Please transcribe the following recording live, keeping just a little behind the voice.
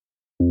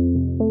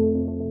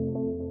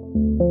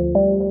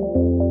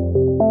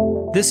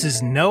This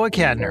is Noah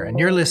Kadner, and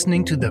you're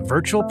listening to the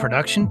Virtual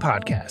Production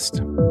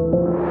Podcast.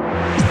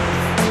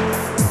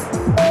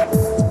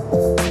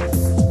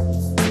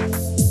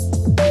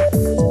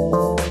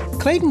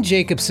 Clayton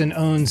Jacobson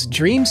owns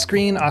Dream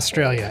Screen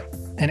Australia,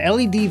 an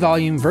LED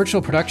volume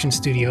virtual production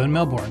studio in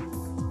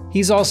Melbourne.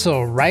 He's also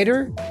a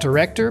writer,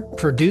 director,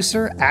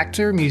 producer,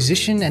 actor,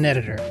 musician, and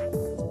editor.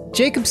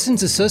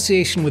 Jacobson's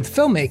association with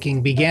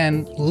filmmaking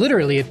began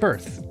literally at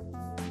birth.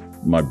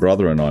 My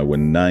brother and I were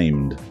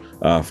named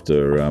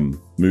after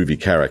movie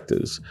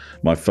characters.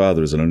 My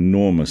father is an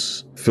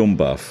enormous film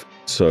buff,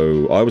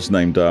 so I was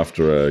named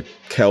after a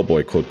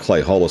cowboy called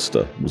Clay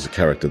Hollister, who was a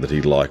character that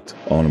he liked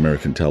on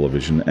American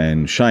television,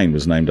 and Shane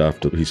was named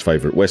after his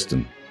favourite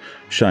Western,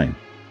 Shane.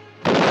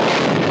 Gosh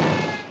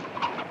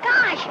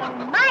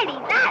almighty,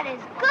 that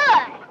is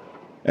good!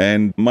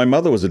 And my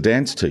mother was a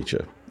dance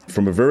teacher.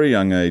 From a very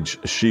young age,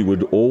 she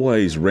would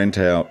always rent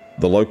out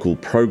the local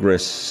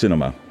Progress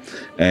cinema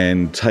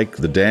and take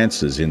the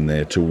dancers in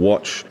there to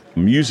watch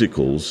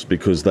musicals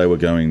because they were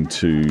going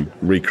to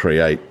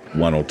recreate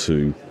one or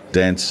two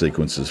dance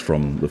sequences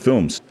from the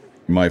films.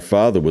 My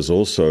father was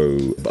also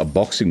a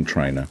boxing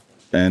trainer,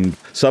 and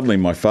suddenly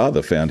my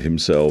father found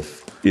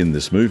himself in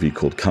this movie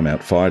called Come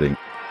Out Fighting.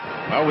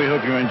 Well, we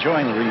hope you're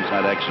enjoying the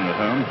ringside action at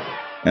home.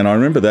 And I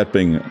remember that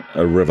being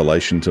a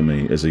revelation to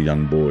me as a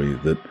young boy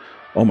that,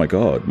 oh my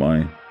God,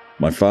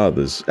 my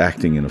father's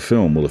acting in a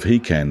film. Well, if he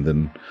can,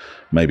 then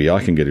maybe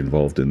I can get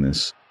involved in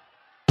this.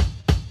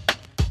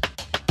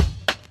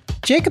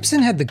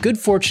 Jacobson had the good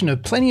fortune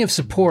of plenty of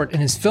support in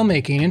his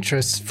filmmaking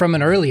interests from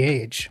an early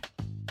age.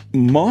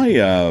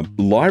 My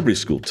library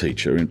school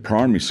teacher in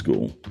primary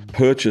school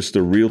purchased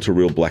a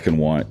reel-to-reel black and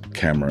white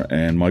camera,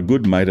 and my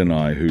good mate and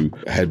I, who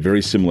had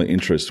very similar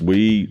interests,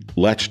 we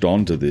latched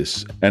onto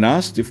this and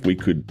asked if we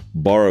could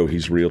borrow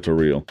his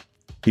reel-to-reel.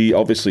 He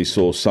obviously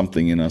saw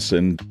something in us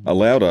and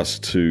allowed us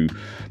to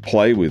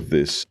play with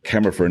this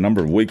camera for a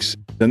number of weeks.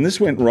 And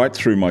this went right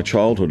through my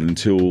childhood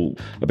until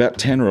about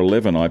 10 or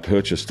 11, I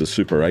purchased a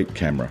Super 8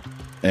 camera.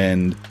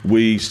 And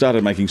we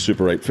started making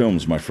Super 8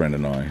 films, my friend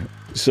and I.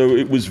 So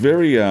it was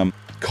very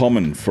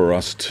common for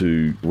us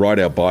to ride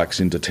our bikes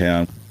into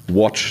town,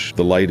 watch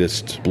the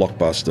latest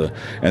blockbuster,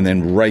 and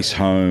then race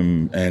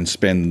home and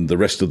spend the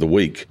rest of the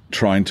week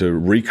trying to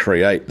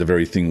recreate the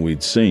very thing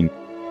we'd seen.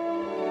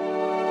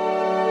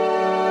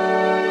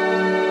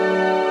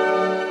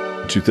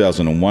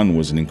 2001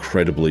 was an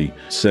incredibly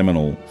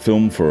seminal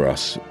film for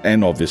us,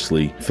 and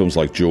obviously films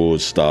like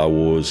Jaws, Star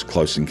Wars,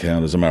 Close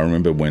Encounters. I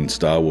remember when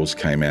Star Wars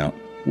came out,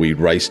 we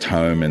raced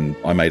home and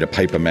I made a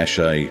paper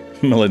mache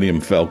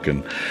Millennium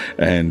Falcon,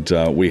 and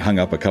we hung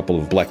up a couple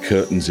of black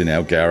curtains in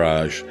our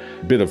garage,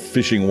 a bit of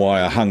fishing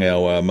wire hung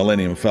our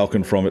Millennium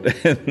Falcon from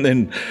it, and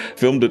then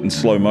filmed it in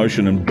slow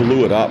motion and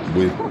blew it up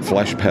with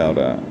flash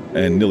powder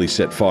and nearly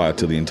set fire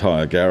to the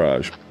entire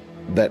garage.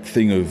 That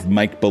thing of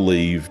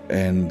make-believe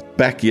and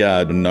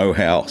backyard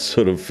know-how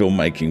sort of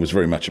filmmaking was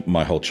very much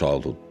my whole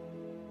childhood.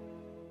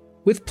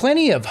 With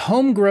plenty of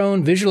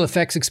homegrown visual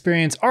effects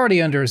experience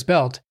already under his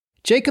belt,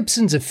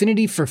 Jacobson's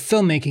affinity for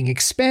filmmaking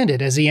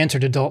expanded as he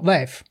entered adult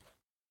life.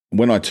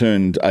 When I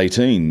turned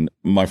 18,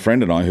 my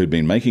friend and I, who'd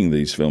been making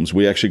these films,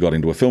 we actually got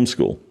into a film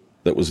school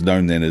that was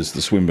known then as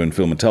the Swinburne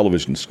Film and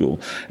Television School.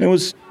 And it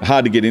was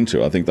hard to get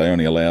into. I think they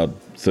only allowed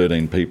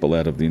 13 people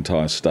out of the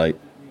entire state.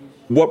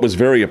 What was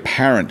very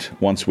apparent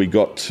once we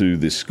got to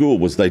this school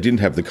was they didn't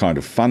have the kind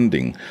of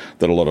funding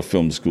that a lot of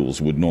film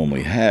schools would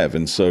normally have.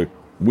 And so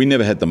we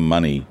never had the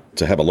money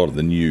to have a lot of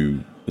the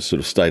new sort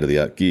of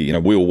state-of-the-art gear. You know,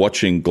 we were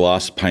watching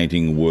glass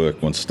painting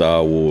work on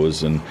Star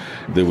Wars, and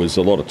there was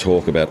a lot of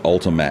talk about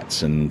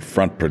Ultimats and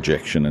front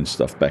projection and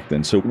stuff back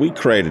then. So we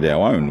created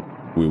our own.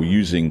 We were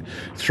using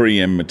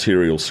 3M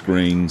material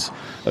screens,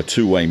 a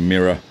two-way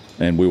mirror,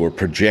 and we were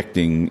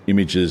projecting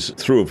images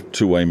through a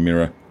two-way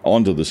mirror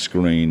onto the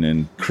screen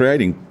and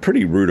creating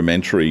pretty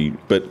rudimentary,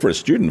 but for a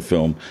student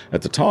film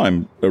at the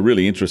time, a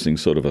really interesting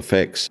sort of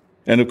effects.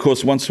 And of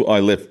course, once I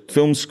left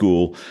film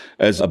school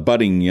as a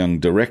budding young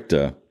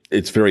director,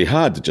 it's very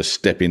hard to just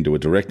step into a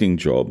directing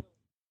job.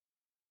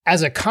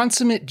 As a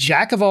consummate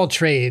jack of all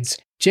trades,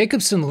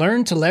 Jacobson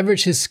learned to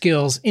leverage his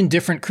skills in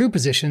different crew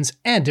positions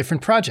and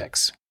different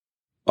projects.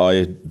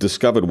 I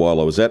discovered while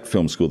I was at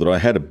film school that I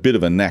had a bit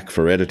of a knack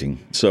for editing.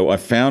 So I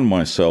found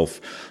myself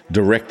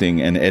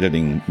directing and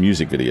editing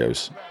music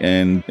videos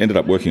and ended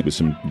up working with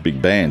some big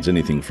bands,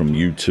 anything from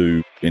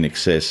U2,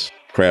 INXS,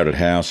 Crowded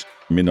House,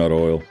 Midnight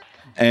Oil.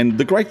 And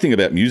the great thing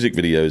about music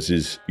videos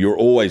is you're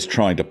always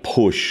trying to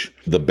push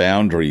the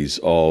boundaries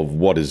of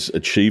what is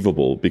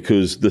achievable,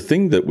 because the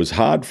thing that was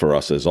hard for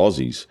us as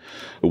Aussies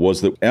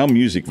was that our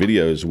music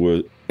videos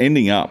were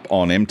ending up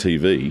on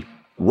MTV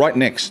right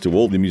next to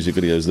all the music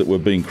videos that were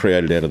being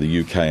created out of the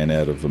UK and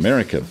out of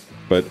America.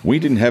 But we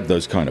didn't have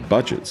those kind of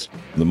budgets.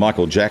 The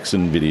Michael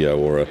Jackson video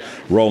or a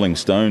Rolling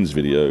Stones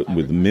video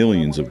with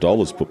millions of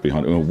dollars put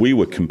behind it. We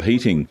were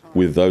competing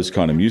with those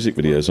kind of music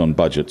videos on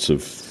budgets of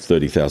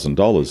 $30,000,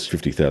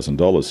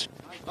 $50,000.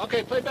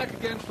 Okay, play back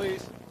again,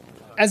 please.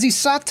 As he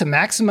sought to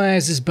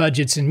maximize his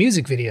budgets in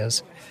music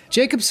videos,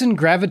 Jacobson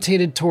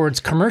gravitated towards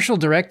commercial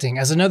directing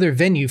as another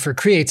venue for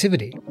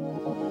creativity.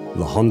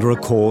 The Honda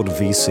Accord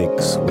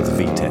V6 with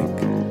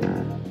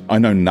VTEC. I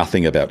know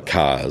nothing about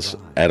cars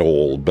at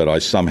all, but I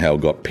somehow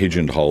got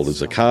pigeonholed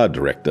as a car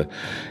director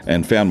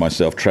and found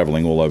myself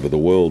travelling all over the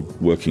world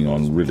working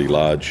on really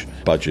large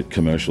budget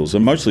commercials,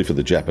 and mostly for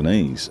the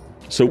Japanese.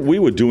 So we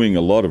were doing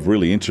a lot of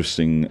really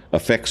interesting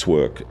effects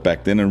work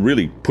back then and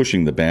really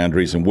pushing the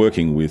boundaries and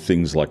working with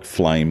things like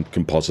flame,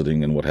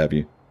 compositing and what have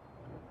you.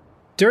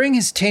 During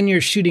his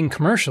tenure shooting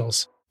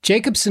commercials,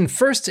 Jacobson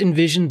first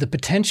envisioned the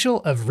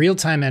potential of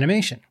real-time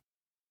animation.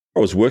 I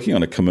was working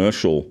on a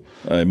commercial,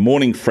 a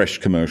Morning Fresh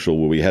commercial,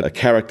 where we had a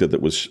character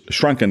that was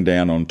shrunken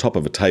down on top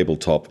of a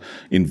tabletop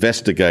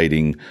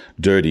investigating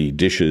dirty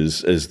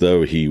dishes as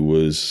though he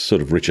was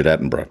sort of Richard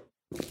Attenborough.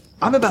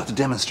 I'm about to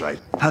demonstrate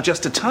how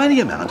just a tiny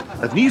amount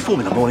of new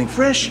formula Morning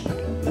Fresh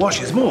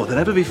washes more than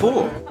ever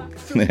before.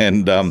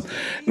 And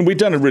we'd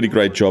done a really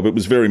great job. It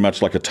was very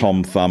much like a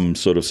Tom Thumb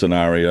sort of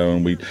scenario,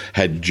 and we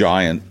had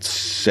giant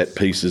set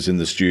pieces in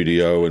the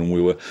studio, and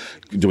we were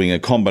doing a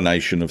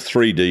combination of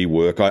 3D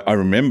work. I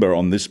remember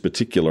on this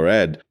particular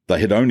ad,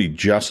 they had only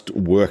just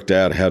worked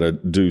out how to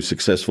do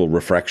successful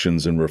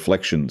refractions and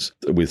reflections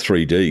with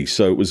 3D.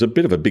 So it was a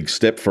bit of a big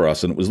step for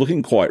us, and it was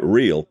looking quite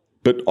real.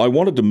 But I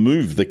wanted to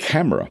move the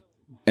camera.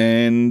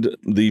 And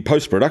the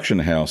post-production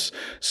house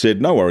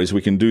said, no worries,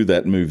 we can do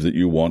that move that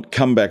you want.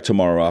 Come back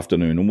tomorrow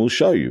afternoon and we'll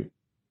show you.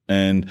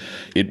 And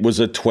it was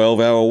a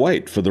 12-hour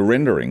wait for the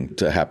rendering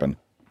to happen.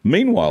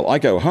 Meanwhile, I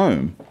go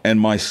home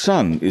and my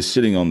son is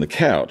sitting on the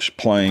couch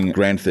playing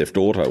Grand Theft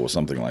Auto or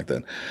something like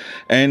that.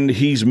 And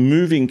he's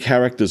moving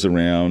characters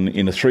around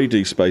in a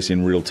 3D space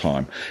in real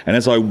time. And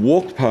as I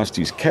walked past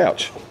his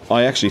couch,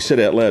 I actually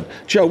said out loud,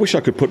 gee, I wish I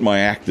could put my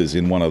actors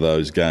in one of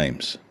those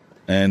games.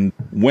 And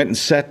went and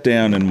sat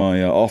down in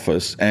my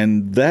office,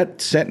 and that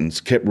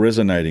sentence kept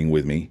resonating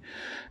with me.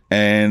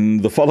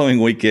 And the following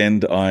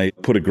weekend, I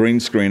put a green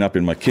screen up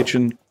in my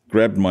kitchen,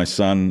 grabbed my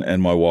son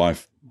and my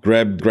wife,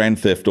 grabbed Grand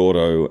Theft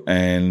Auto,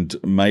 and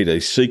made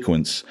a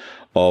sequence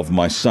of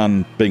my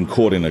son being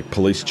caught in a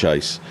police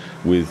chase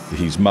with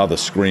his mother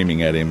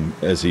screaming at him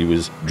as he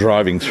was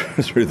driving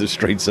through the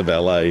streets of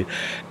LA.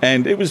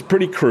 And it was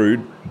pretty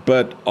crude,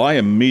 but I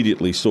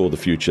immediately saw the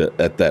future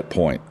at that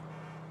point.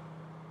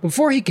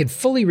 Before he could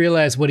fully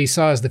realize what he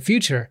saw as the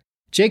future,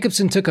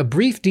 Jacobson took a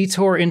brief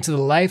detour into the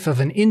life of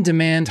an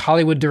in-demand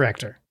Hollywood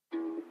director.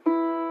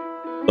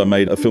 I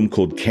made a film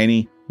called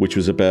Kenny, which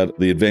was about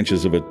the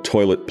adventures of a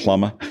toilet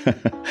plumber.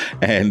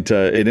 And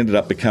it ended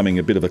up becoming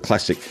a bit of a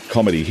classic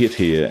comedy hit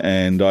here.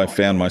 And I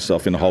found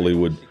myself in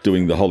Hollywood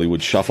doing the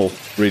Hollywood Shuffle,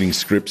 reading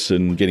scripts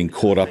and getting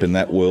caught up in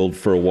that world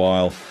for a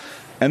while.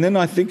 And then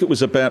I think it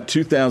was about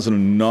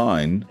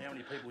 2009,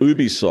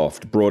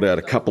 Ubisoft brought out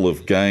a couple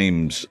of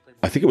games.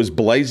 I think it was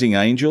Blazing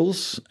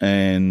Angels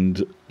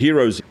and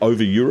Heroes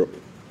Over Europe.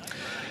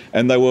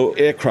 And they were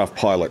aircraft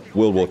pilot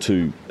World War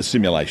II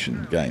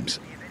simulation games.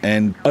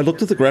 And I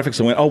looked at the graphics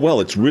and went, oh, well,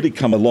 it's really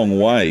come a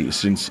long way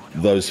since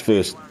those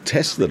first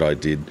tests that I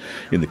did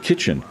in the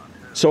kitchen.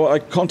 So I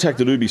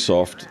contacted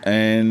Ubisoft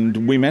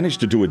and we managed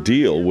to do a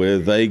deal where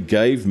they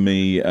gave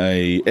me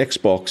a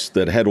Xbox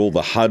that had all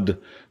the HUD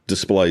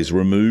displays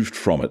removed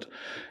from it.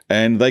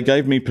 And they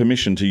gave me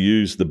permission to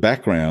use the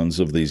backgrounds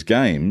of these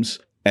games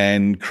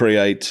and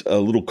create a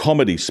little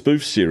comedy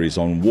spoof series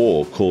on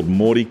war called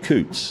Morty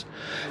Coots.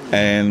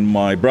 And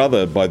my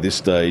brother, by this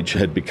stage,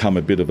 had become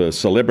a bit of a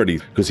celebrity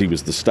because he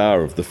was the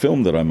star of the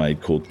film that I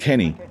made called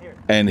Kenny.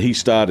 And he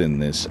starred in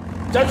this.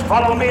 Just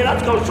follow me,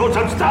 let's go shoot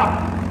some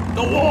stuff.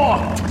 The war!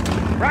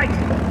 Right!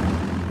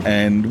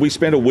 And we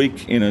spent a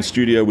week in a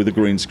studio with a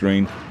green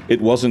screen.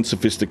 It wasn't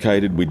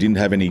sophisticated. We didn't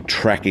have any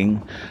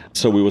tracking.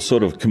 So we were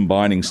sort of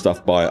combining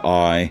stuff by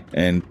eye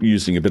and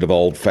using a bit of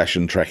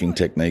old-fashioned tracking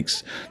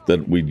techniques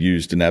that we'd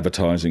used in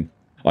advertising.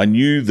 I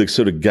knew the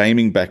sort of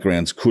gaming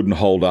backgrounds couldn't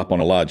hold up on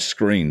a large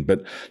screen,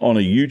 but on a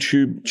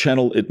YouTube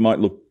channel, it might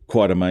look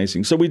quite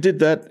amazing. So we did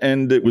that,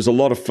 and it was a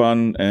lot of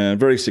fun and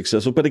very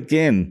successful. But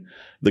again,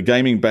 the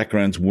gaming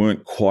backgrounds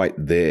weren't quite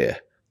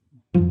there.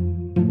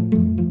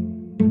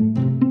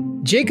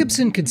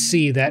 Jacobson could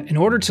see that in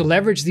order to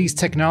leverage these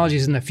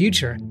technologies in the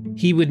future,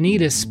 he would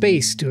need a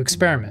space to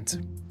experiment.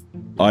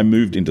 I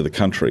moved into the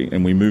country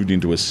and we moved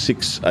into a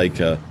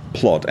 6-acre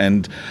plot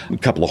and a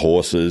couple of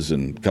horses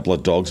and a couple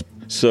of dogs.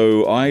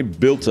 So I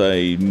built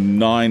a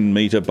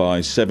 9-metre by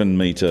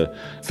 7-metre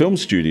film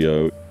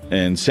studio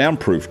and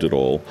soundproofed it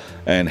all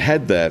and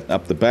had that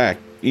up the back.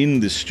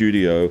 In this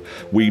studio,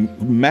 we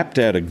mapped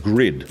out a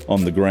grid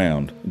on the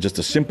ground, just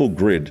a simple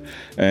grid.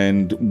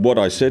 And what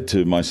I said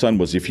to my son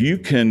was, if you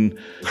can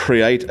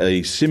create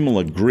a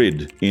similar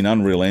grid in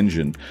Unreal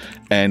Engine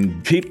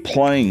and keep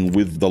playing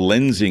with the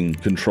lensing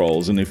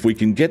controls, and if we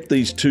can get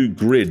these two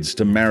grids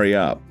to marry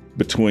up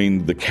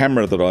between the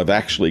camera that I've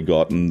actually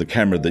got and the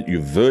camera that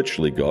you've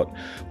virtually got,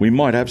 we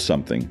might have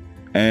something.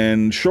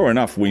 And sure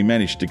enough, we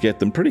managed to get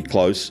them pretty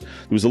close. There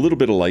was a little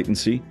bit of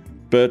latency.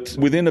 But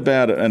within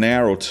about an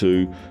hour or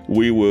two,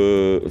 we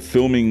were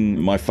filming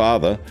my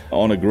father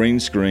on a green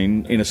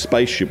screen in a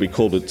spaceship. We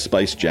called it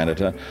Space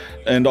Janitor.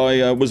 And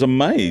I was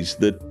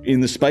amazed that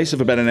in the space of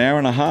about an hour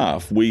and a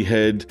half, we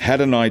had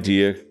an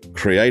idea,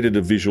 created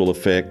a visual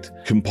effect,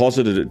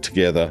 composited it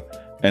together,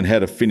 and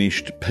had a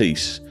finished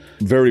piece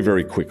very,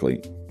 very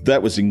quickly.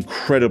 That was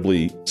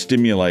incredibly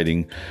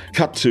stimulating.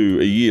 Cut to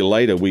a year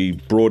later, we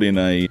brought in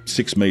a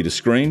 6-metre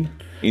screen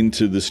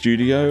into the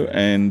studio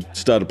and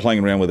started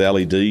playing around with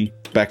LED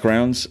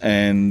backgrounds,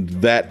 and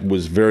that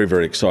was very,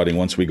 very exciting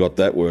once we got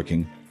that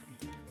working.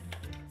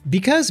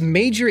 Because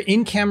major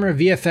in-camera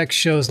VFX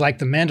shows like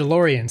The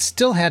Mandalorian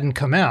still hadn't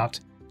come out,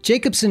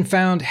 Jacobson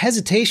found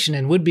hesitation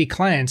in would-be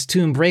clients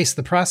to embrace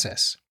the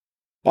process.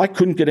 I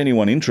couldn't get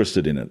anyone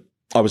interested in it.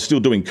 I was still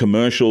doing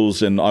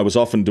commercials, and I was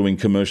often doing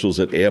commercials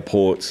at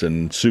airports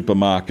and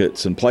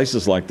supermarkets and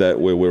places like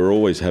that where we were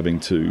always having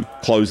to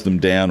close them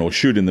down or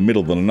shoot in the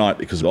middle of the night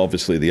because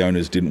obviously the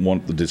owners didn't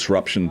want the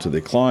disruption to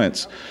their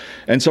clients.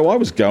 And so I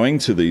was going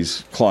to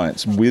these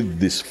clients with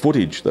this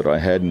footage that I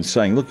had and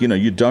saying, look,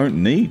 you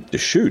don't need to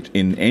shoot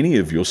in any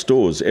of your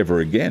stores ever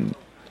again.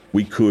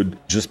 We could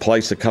just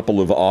place a couple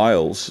of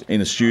aisles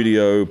in a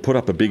studio, put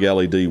up a big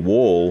LED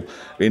wall,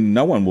 and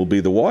no one will be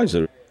the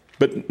wiser.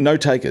 But no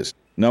takers.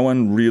 No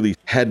one really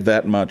had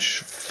that much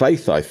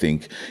faith, I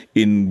think,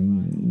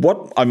 in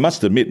what I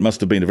must admit must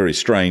have been a very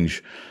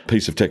strange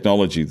piece of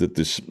technology that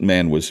this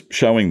man was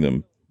showing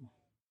them.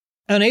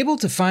 Unable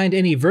to find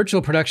any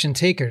virtual production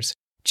takers,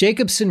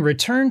 Jacobson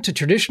returned to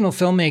traditional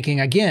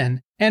filmmaking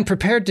again and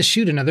prepared to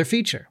shoot another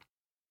feature.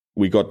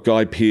 We got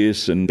Guy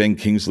Pearce and Ben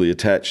Kingsley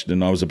attached,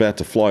 and I was about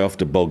to fly off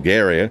to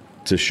Bulgaria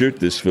to shoot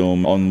this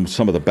film on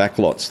some of the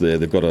backlots there.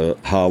 They've got a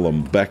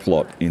Harlem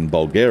backlot in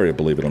Bulgaria,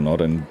 believe it or not,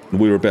 and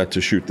we were about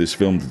to shoot this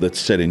film that's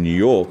set in New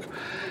York,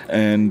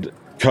 and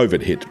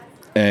COVID hit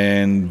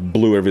and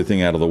blew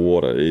everything out of the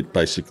water. It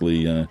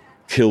basically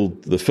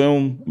killed the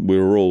film. We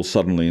were all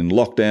suddenly in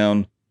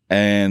lockdown,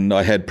 and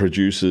I had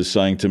producers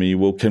saying to me,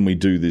 well, can we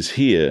do this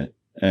here?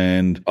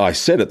 And I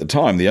said at the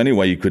time, the only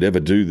way you could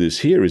ever do this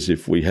here is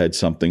if we had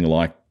something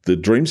like the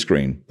Dream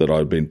Screen that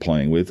I'd been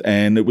playing with.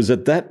 And it was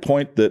at that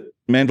point that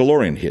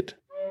Mandalorian hit.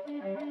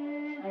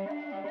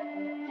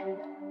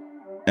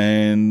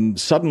 And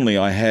suddenly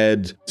I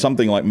had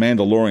something like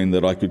Mandalorian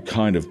that I could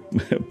kind of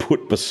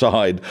put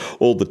beside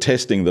all the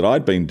testing that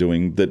I'd been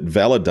doing that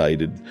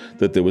validated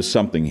that there was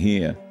something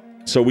here.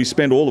 So we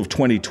spent all of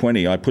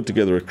 2020, I put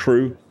together a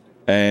crew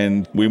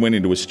and we went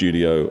into a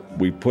studio.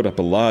 We put up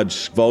a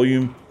large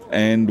volume,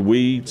 and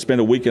we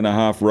spent a week and a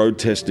half road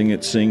testing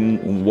it,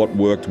 seeing what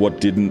worked, what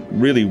didn't,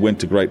 really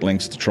went to great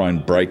lengths to try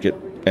and break it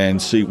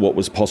and see what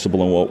was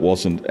possible and what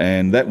wasn't.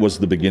 And that was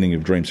the beginning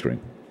of Dream Screen.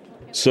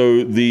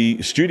 So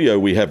the studio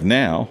we have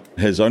now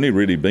has only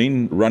really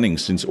been running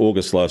since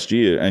August last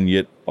year, and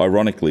yet,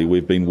 ironically,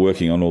 we've been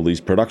working on all these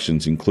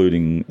productions,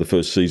 including the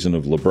first season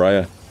of La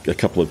Brea, a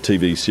couple of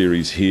TV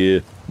series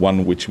here,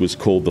 one which was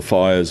called The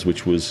Fires,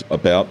 which was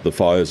about the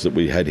fires that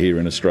we had here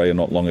in Australia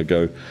not long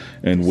ago,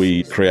 and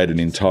we created an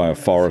entire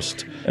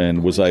forest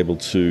and was able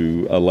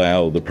to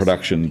allow the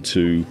production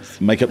to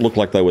make it look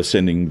like they were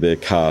sending their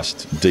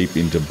cast deep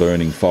into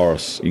burning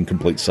forests in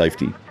complete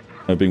safety.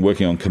 I've been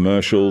working on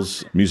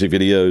commercials, music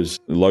videos,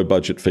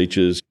 low-budget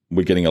features.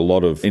 We're getting a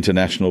lot of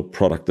international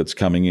product that's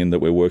coming in that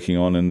we're working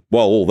on. And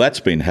while all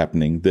that's been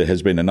happening, there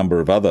has been a number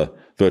of other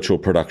virtual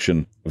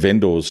production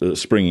vendors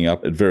springing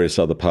up at various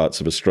other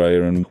parts of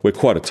Australia, and we're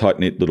quite a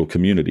tight-knit little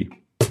community.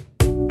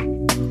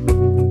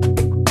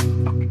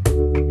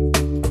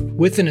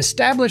 With an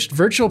established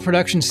virtual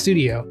production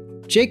studio,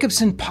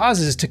 Jacobson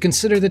pauses to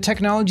consider the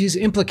technology's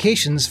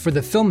implications for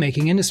the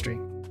filmmaking industry.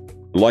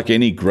 Like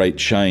any great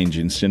change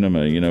in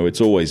cinema,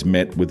 it's always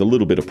met with a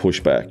little bit of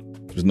pushback.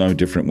 It was no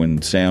different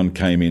when sound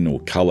came in or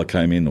colour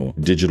came in or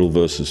digital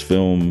versus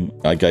film.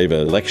 I gave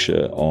a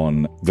lecture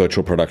on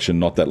virtual production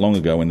not that long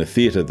ago in a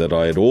theatre that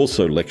I had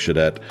also lectured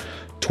at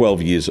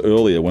 12 years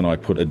earlier when I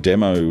put a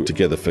demo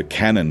together for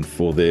Canon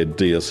for their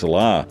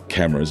DSLR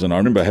cameras. And I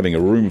remember having a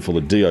room full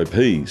of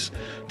DOPs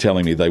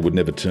telling me they would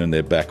never turn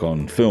their back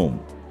on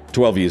film.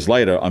 12 years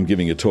later, I'm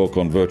giving a talk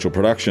on virtual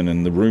production,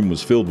 and the room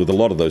was filled with a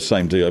lot of those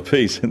same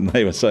DOPs, and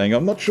they were saying,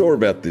 I'm not sure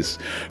about this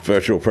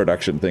virtual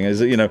production thing. I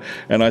said,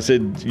 and I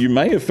said, you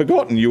may have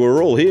forgotten you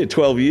were all here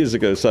 12 years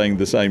ago saying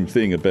the same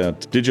thing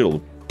about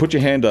digital. Put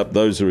your hand up,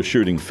 those who are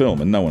shooting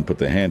film, and no one put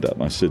their hand up.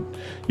 I said,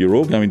 you're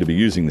all going to be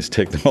using this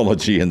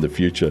technology in the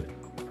future.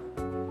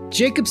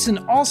 Jacobson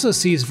also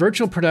sees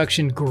virtual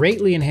production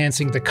greatly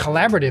enhancing the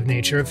collaborative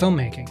nature of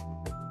filmmaking.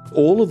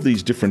 All of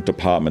these different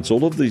departments,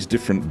 all of these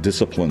different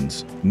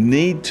disciplines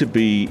need to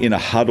be in a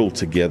huddle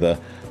together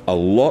a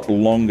lot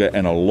longer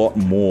and a lot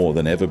more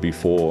than ever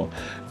before.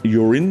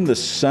 You're in the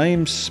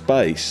same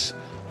space,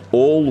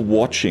 all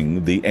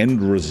watching the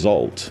end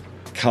result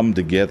come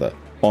together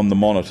on the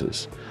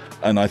monitors.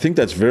 And I think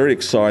that's very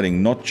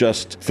exciting, not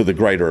just for the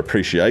greater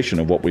appreciation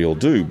of what we all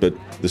do, but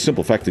the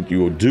simple fact that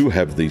you do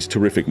have these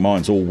terrific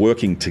minds all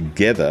working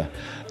together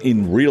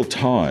in real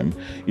time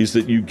is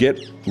that you get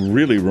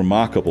really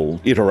remarkable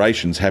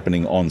iterations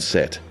happening on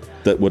set.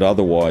 that would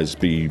otherwise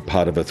be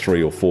part of a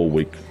 3 or 4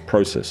 week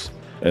process.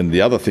 And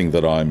the other thing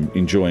that I'm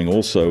enjoying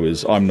also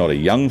is I'm not a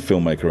young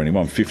filmmaker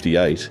anymore, I'm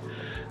 58.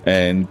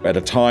 And at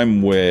a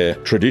time where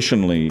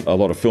traditionally a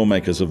lot of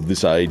filmmakers of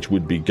this age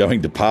would be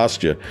going to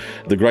pasture,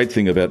 the great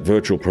thing about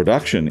virtual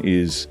production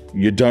is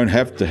you don't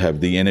have to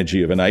have the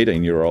energy of an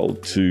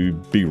 18-year-old to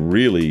be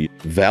really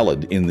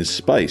valid in this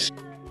space.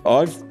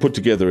 I've put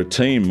together a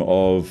team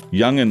of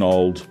young and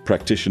old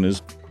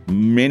practitioners.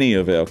 Many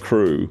of our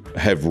crew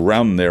have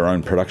run their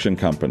own production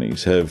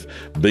companies, have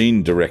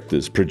been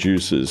directors,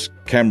 producers,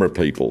 camera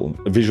people,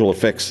 visual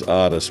effects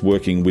artists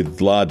working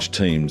with large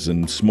teams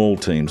and small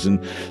teams.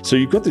 And so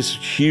you've got this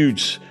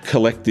huge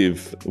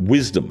collective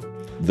wisdom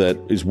that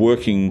is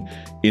working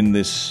in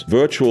this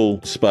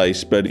virtual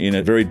space, but in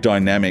a very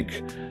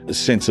dynamic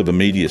sense of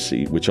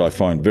immediacy, which I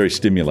find very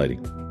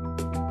stimulating.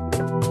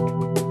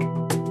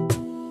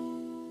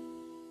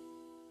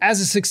 As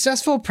a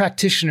successful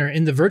practitioner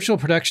in the virtual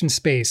production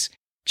space,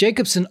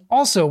 Jacobson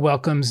also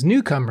welcomes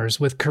newcomers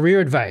with career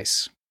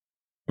advice.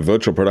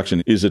 Virtual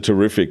production is a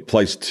terrific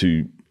place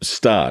to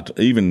start,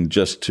 even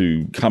just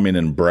to come in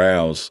and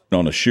browse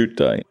on a shoot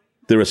day.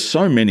 There are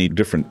so many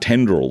different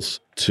tendrils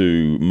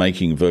to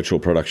making virtual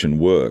production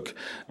work.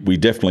 We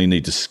definitely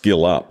need to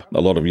skill up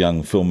a lot of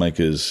young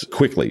filmmakers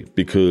quickly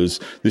because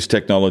this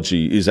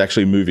technology is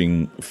actually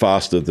moving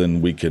faster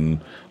than we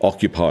can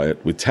occupy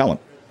it with talent.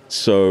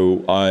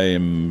 So I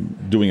am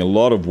doing a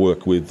lot of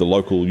work with the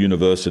local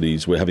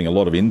universities. We're having a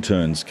lot of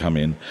interns come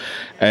in,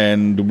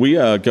 and we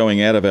are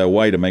going out of our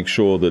way to make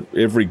sure that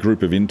every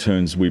group of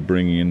interns we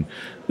bring in,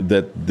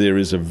 that there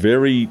is a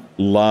very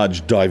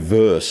large,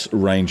 diverse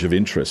range of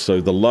interests.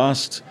 So the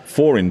last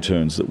 4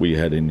 interns that we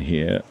had in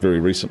here very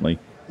recently,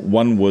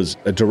 one was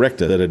a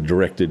director that had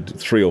directed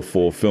 3 or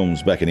 4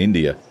 films back in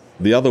India.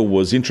 The other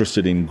was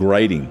interested in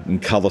grading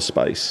and colour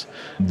space.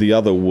 The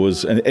other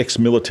was an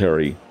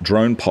ex-military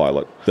drone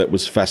pilot that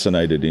was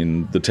fascinated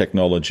in the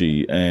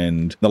technology.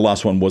 And the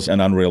last one was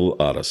an Unreal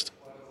artist.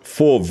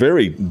 4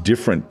 very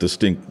different,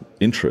 distinct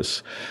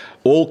interests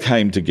all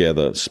came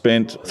together,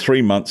 spent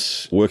 3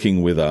 months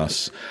working with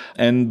us,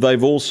 and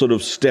they've all sort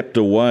of stepped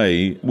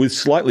away with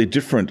slightly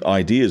different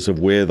ideas of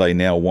where they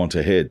now want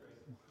to head.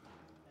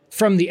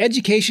 From the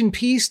education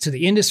piece to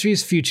the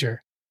industry's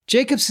future,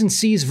 Jacobson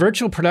sees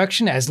virtual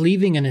production as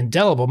leaving an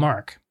indelible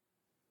mark.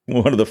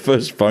 One of the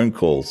first phone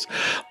calls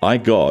I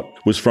got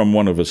was from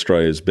one of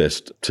Australia's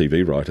best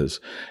TV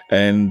writers.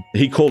 And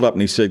he called up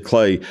and he said,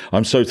 "Clay,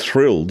 I'm so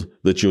thrilled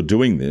that you're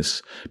doing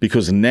this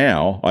because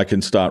now I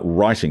can start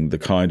writing the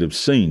kind of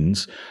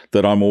scenes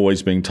that I'm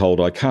always being told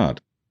I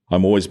can't.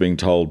 I'm always being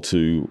told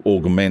to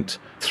augment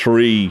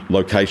 3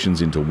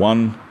 locations into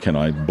 1. Can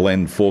I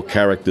blend 4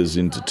 characters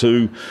into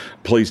 2?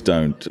 Please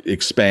don't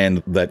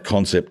expand that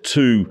concept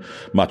too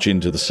much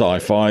into the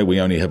sci-fi.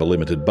 We only have a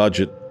limited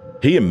budget."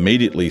 He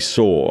immediately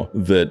saw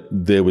that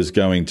there was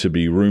going to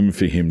be room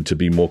for him to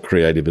be more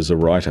creative as a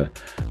writer.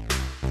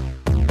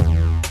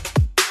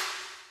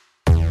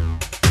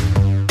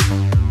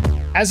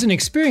 As an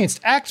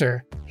experienced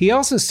actor, he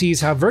also sees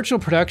how virtual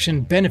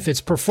production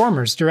benefits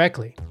performers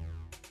directly.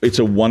 It's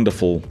a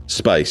wonderful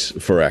space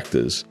for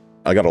actors.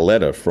 I got a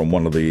letter from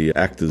one of the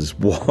actors'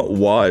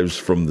 wives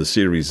from the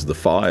series The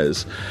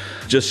Fires,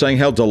 just saying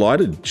how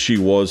delighted she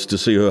was to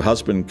see her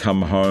husband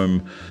come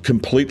home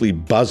completely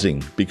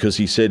buzzing because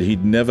he said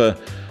he'd never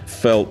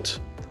felt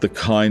the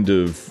kind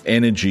of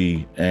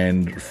energy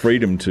and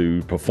freedom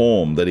to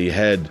perform that he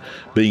had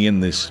being in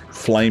this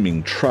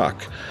flaming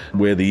truck,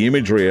 where the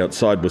imagery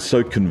outside was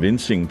so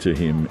convincing to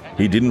him,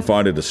 he didn't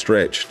find it a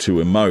stretch to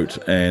emote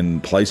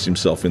and place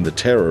himself in the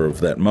terror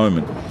of that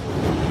moment.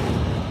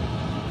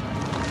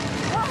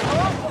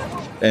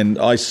 And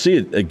I see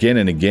it again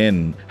and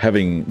again,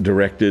 having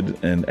directed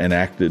and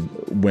acted,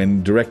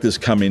 when directors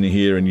come in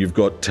here and you've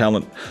got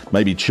talent,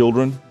 maybe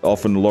children,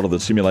 often a lot of the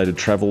simulated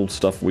travel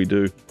stuff we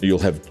do, you'll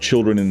have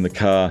children in the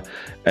car,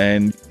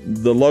 and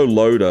the low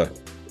loader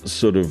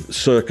sort of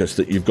circus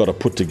that you've got to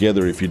put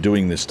together if you're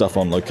doing this stuff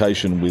on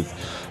location with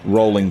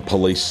rolling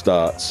police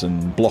starts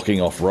and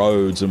blocking off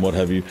roads and what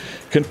have you,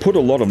 can put a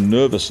lot of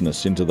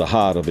nervousness into the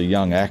heart of a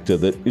young actor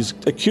that is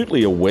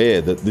acutely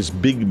aware that this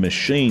big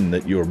machine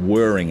that you're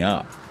whirring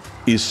up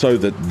is so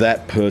that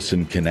that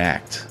person can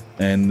act.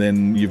 And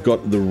then you've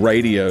got the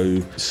radio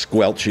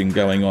squelching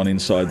going on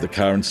inside the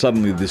car, and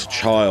suddenly this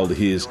child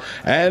hears,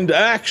 "and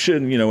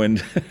action,"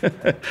 and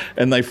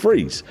and they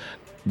freeze.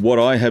 What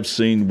I have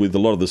seen with a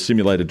lot of the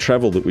simulated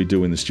travel that we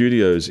do in the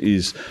studios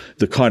is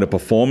the kind of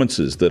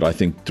performances that I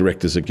think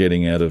directors are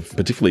getting out of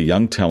particularly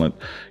young talent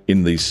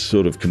in these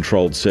sort of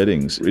controlled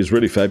settings is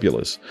really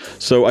fabulous.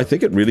 So I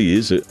think it really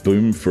is a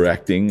boom for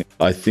acting.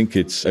 I think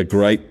it's a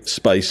great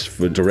space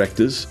for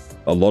directors.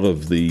 A lot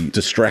of the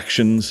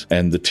distractions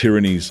and the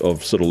tyrannies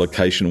of sort of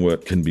location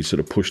work can be sort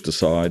of pushed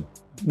aside.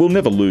 We'll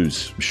never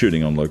lose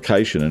shooting on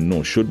location, and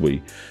nor should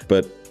we,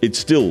 but it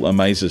still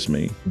amazes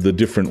me the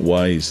different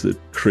ways that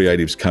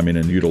creatives come in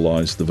and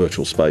utilise the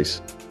virtual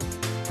space.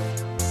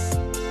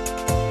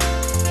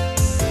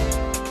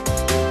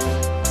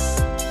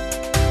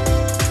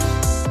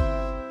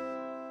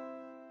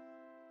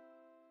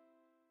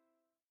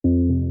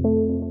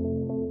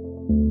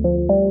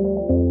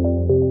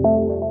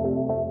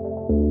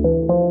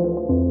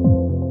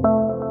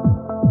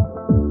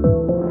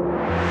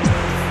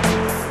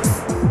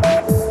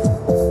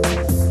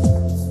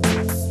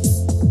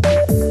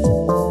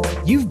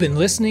 been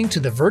listening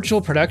to the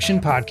Virtual Production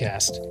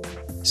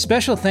Podcast.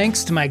 Special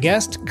thanks to my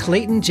guest,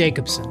 Clayton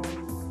Jacobson.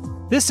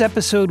 This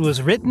episode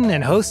was written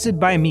and hosted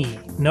by me,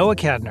 Noah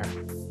Kadner.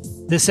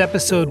 This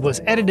episode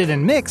was edited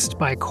and mixed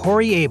by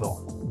Corey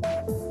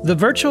Abel. The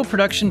Virtual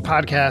Production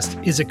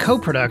Podcast is a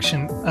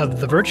co-production of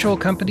The Virtual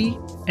Company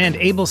and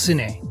Able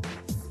Cine.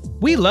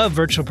 We love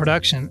virtual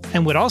production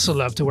and would also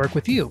love to work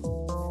with you.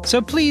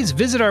 So please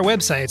visit our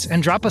websites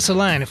and drop us a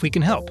line if we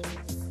can help.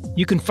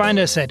 You can find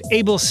us at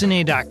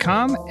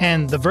ablecine.com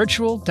and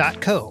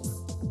thevirtual.co.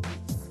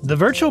 The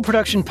Virtual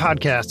Production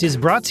Podcast is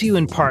brought to you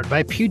in part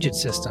by Puget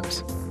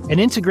Systems, an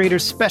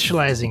integrator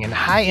specializing in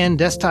high-end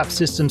desktop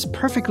systems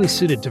perfectly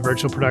suited to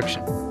virtual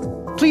production.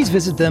 Please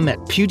visit them at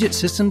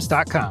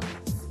pugetsystems.com.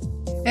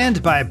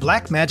 And by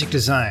Blackmagic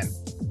Design,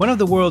 one of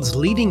the world's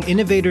leading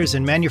innovators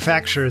and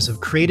manufacturers of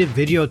creative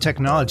video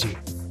technology,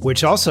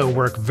 which also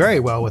work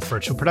very well with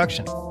virtual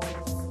production.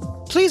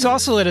 Please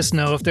also let us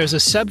know if there's a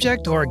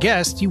subject or a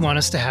guest you want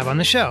us to have on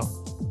the show.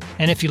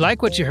 And if you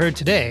like what you heard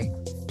today,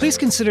 please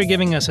consider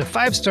giving us a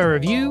 5-star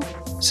review,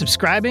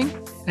 subscribing,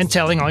 and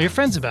telling all your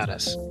friends about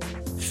us.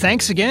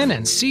 Thanks again,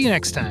 and see you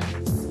next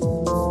time.